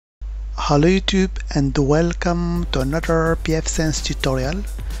Hello YouTube and welcome to another pfSense tutorial.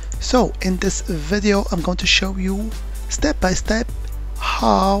 So in this video I'm going to show you step by step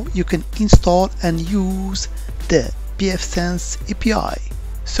how you can install and use the pfSense API.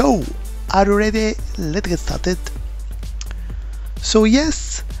 So are you ready? Let's get started. So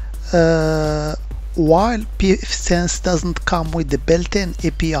yes, while pfSense doesn't come with the built-in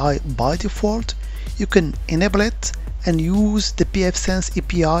API by default, you can enable it and use the pfSense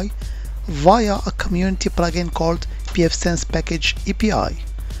API via a community plugin called pfSense-pkg-API,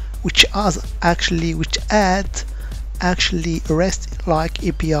 which adds REST-like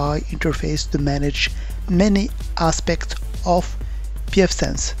API interface to manage many aspects of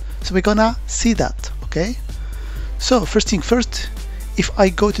pfSense. So we're gonna see that, okay? So first thing first, if I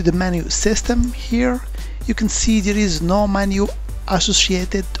go to the menu system here, you can see there is no menu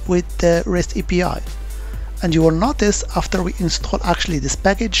associated with the REST API. And you will notice after we install this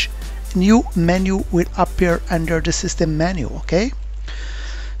package, new menu will appear under the system menu, okay?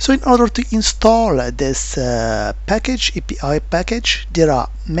 So in order to install this package, API package, there are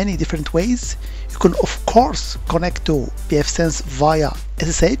many different ways. You can of course connect to pfSense via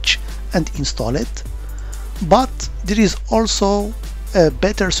SSH and install it, but there is also a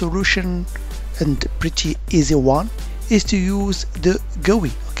better solution and pretty easy one is to use the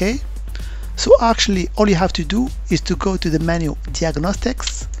GUI, okay? So actually all you have to do is to go to the menu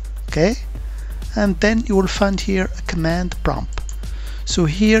diagnostics, okay, and then you will find here a command prompt. So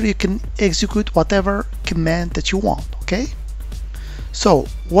here you can execute whatever command that you want, okay? So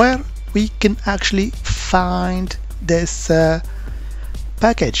where we can actually find this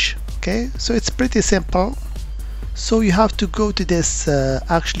package, okay? So it's pretty simple. So you have to go to this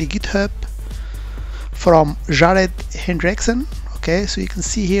GitHub from Jared Hendrickson. Okay, so you can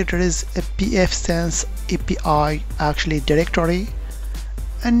see here there is a pfSense API directory,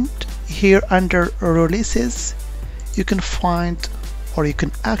 and here under releases you can find, or you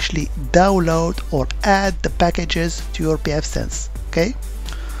can actually download or add the packages to your pfSense. Okay,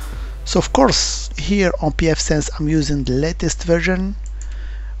 so of course here on pfSense I'm using the latest version,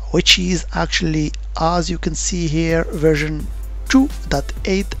 which is actually, as you can see here, version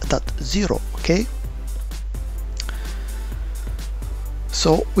 2.8.0. okay,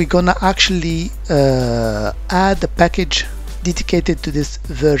 so we're gonna actually add the package dedicated to this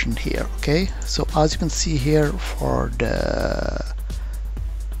version here, okay? So as you can see here, for the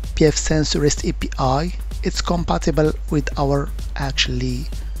pfSense REST API, it's compatible with our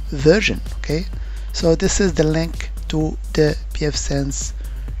version, okay? So this is the link to the pfSense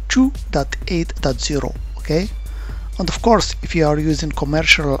 2.8.0, okay? And of course if you are using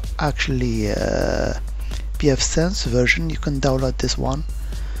commercial pfSense version, you can download this one,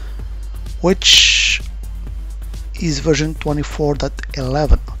 which is version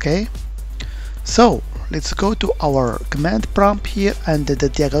 24.11. okay, so let's go to our command prompt here and the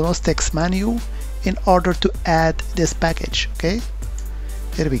diagnostics menu in order to add this package. Okay,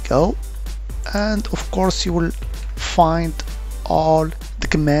 here we go, and of course you will find all the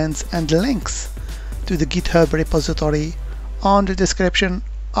commands and links to the GitHub repository on the description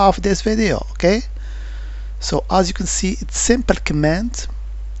of this video. Okay, so as you can see, it's simple command,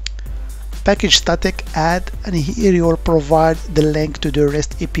 package static add, and here you will provide the link to the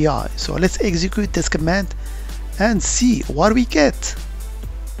REST API. So let's execute this command and see what we get.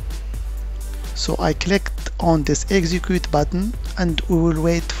 So I clicked on this execute button and we will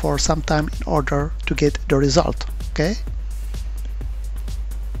wait for some time in order to get the result. Okay,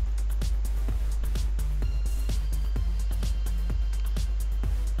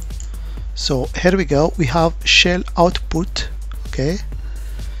 so here we go, we have shell output. Okay,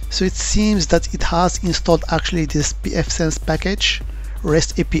 so it seems that it has installed this pfSense package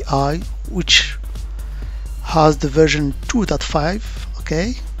REST API, which has the version 2.5.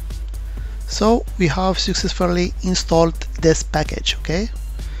 okay, so we have successfully installed this package. Okay,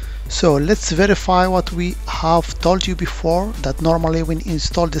 so let's verify what we have told you before, that normally when you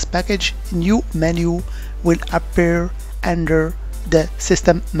install this package, new menu will appear under the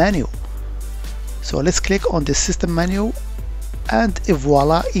system menu. So let's click on the system menu, and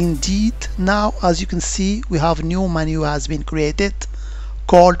voila, indeed, now as you can see, we have new menu has been created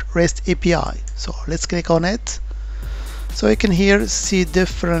called REST API. So let's click on it. So you can here see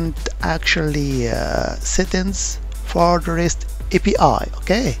different settings for the REST API.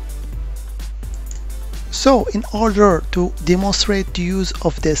 Okay, so in order to demonstrate the use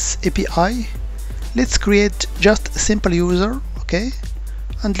of this API, let's create just a simple user. Okay,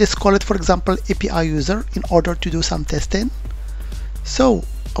 and let's call it, for example, API user, in order to do some testing. So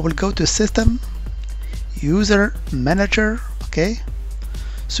I will go to system, user manager. Okay,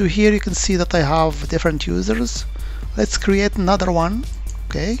 So here you can see that I have different users. Let's create another one.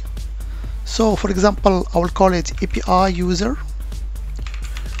 Okay, so for example I will call it API user,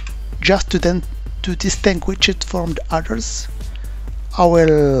 just to distinguish it from the others. I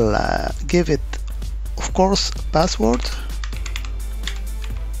will give it, of course, a password.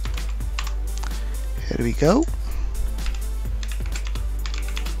 Here we go.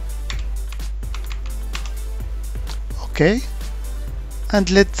 Okay, and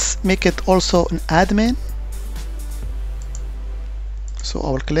let's make it also an admin. So I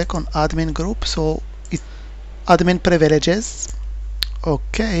will click on admin group, so it admin privileges.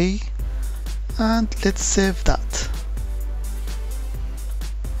 Okay, and let's save that.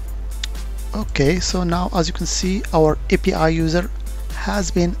 Okay, so now as you can see, our API user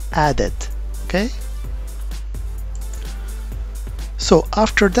has been added. Okay, so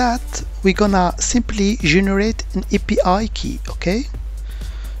after that we're gonna simply generate an API key. Okay,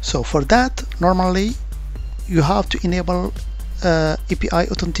 so for that normally you have to enable API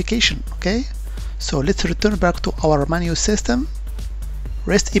authentication. Okay, so let's return back to our menu system,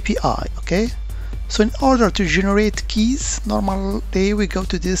 REST API. Okay, so in order to generate keys, normally we go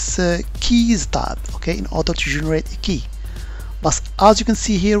to this keys tab. Okay, in order to generate a key, but as you can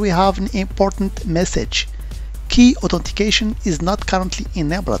see here we have an important message: key authentication is not currently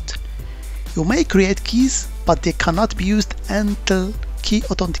enabled. You may create keys, but they cannot be used until key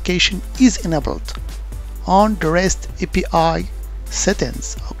authentication is enabled on the REST API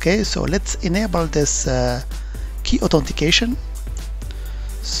settings. Okay, so let's enable this key authentication.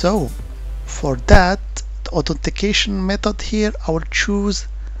 So for that, the authentication method here, I will choose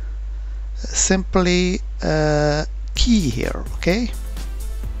simply key here. Okay,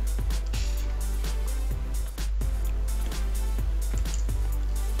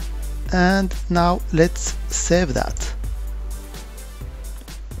 and now let's save that.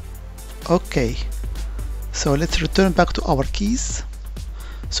 Okay, so let's return back to our keys.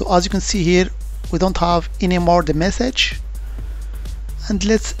 So as you can see here, we don't have anymore the message, and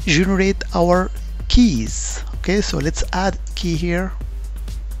let's generate our keys. Okay, so let's add key here.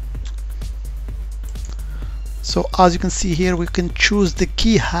 So as you can see here, we can choose the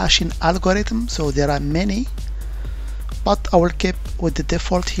key hashing algorithm. So there are many, but I will keep with the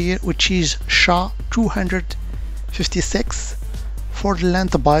default here, which is SHA-256. For the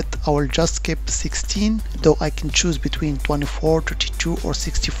length byte, I will just keep 16, though I can choose between 24, 32 or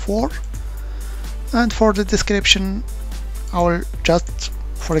 64. And for the description, I will just,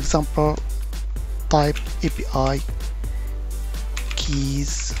 for example, type API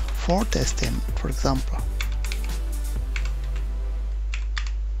keys for testing, for example.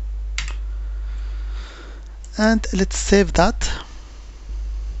 And let's save that.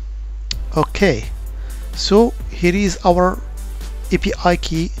 Okay, so here is our API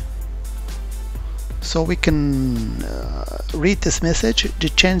key. So we can read this message: the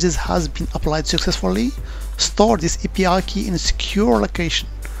changes has been applied successfully. Store this API key in a secure location.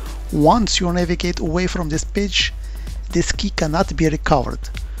 Once you navigate away from this page, this key cannot be recovered.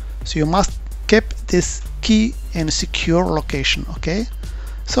 So you must keep this key in a secure location. Okay,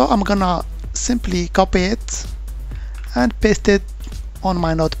 so I'm gonna simply copy it and paste it on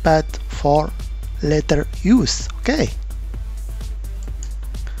my notepad for later use. Okay,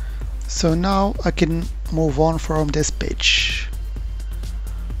 so now I can move on from this page.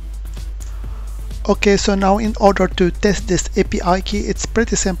 Okay, so now in order to test this API key, it's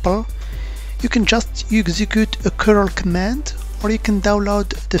pretty simple. You can just execute a curl command, or you can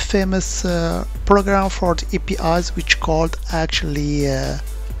download the famous program for the APIs, which called actually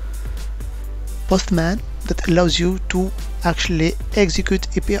Postman, that allows you to actually execute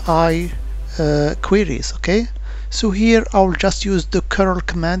API queries. Okay, so here I will just use the curl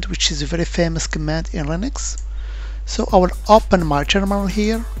command, which is a very famous command in Linux. So I will open my terminal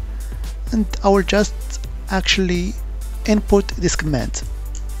here, and I will just actually input this command.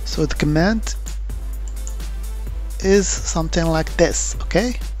 So the command is something like this.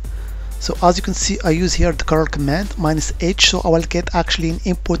 Okay, so as you can see, I use here the curl command -h, so I will get actually an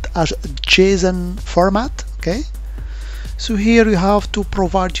input as a JSON format. Okay, so here you have to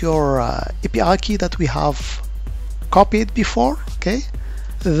provide your API key that we have copied before. Okay,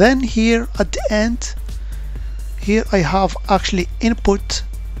 then here at the end, here I have actually input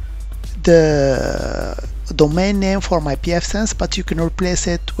the domain name for my pfSense, but you can replace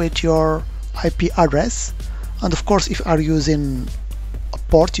it with your IP address. And of course, if you are using a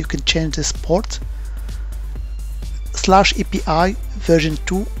port, you can change this port /API version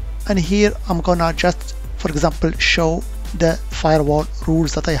 2. And here I'm gonna just, for example, show the firewall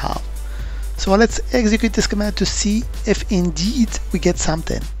rules that I have. So let's execute this command to see if indeed we get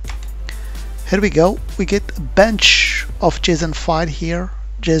something. Here we go. We get a bunch of JSON file here,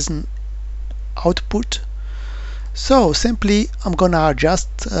 JSON output. So simply I'm gonna just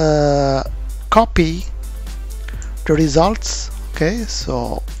copy the results. Okay,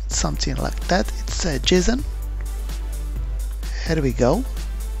 so something like that. It's a JSON. Here we go.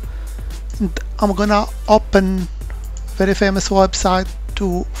 And I'm gonna open very famous website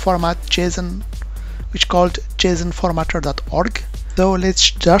to format JSON, which called jsonformatter.org. So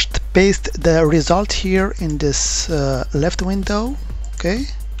let's just paste the result here in this left window. Okay.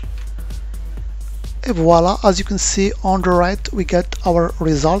 And voila, as you can see on the right, we get our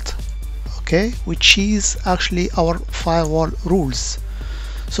result. Okay, which is actually our firewall rules.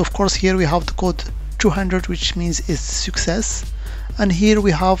 So of course here we have the code 200, which means it's success, and here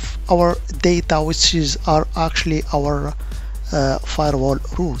we have our data, which is actually our firewall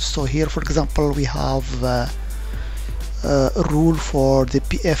rules. So here, for example, we have a rule for the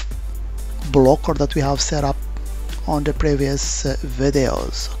pf blocker that we have set up on the previous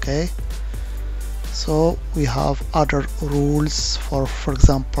videos. Okay, so we have other rules for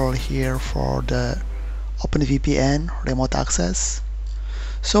example here for the OpenVPN remote access.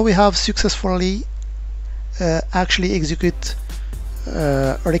 So we have successfully actually execute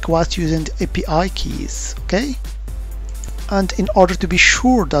request using the API keys. Okay, and in order to be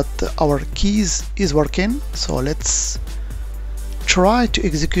sure that our keys is working, so let's try to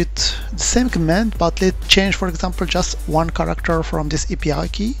execute the same command, but let's change, for example, just one character from this API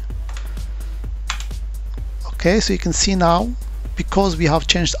key. Okay, so you can see now, because we have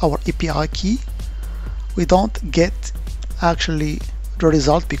changed our API key, we don't get actually the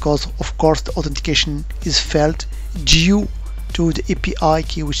result, because of course the authentication is failed due to the API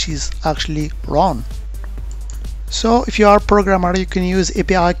key, which is actually wrong. So if you are a programmer, you can use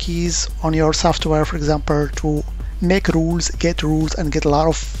API keys on your software, for example, to make rules, get rules, and get a lot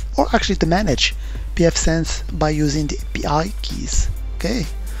of, or actually to manage pfSense by using the API keys. Okay,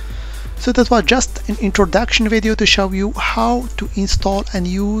 so that was just an introduction video to show you how to install and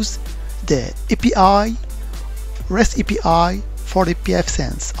use the API, REST API for the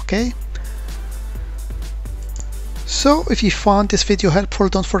pfSense. Okay, so if you found this video helpful,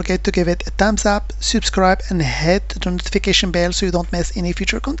 don't forget to give it a thumbs up, subscribe, and hit the notification bell so you don't miss any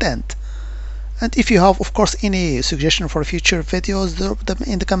future content. And if you have, of course, any suggestion for future videos, drop them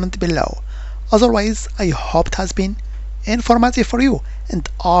in the comment below. As always, I hope it has been informative for you, and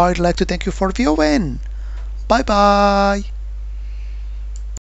I'd like to thank you for viewing. Bye bye.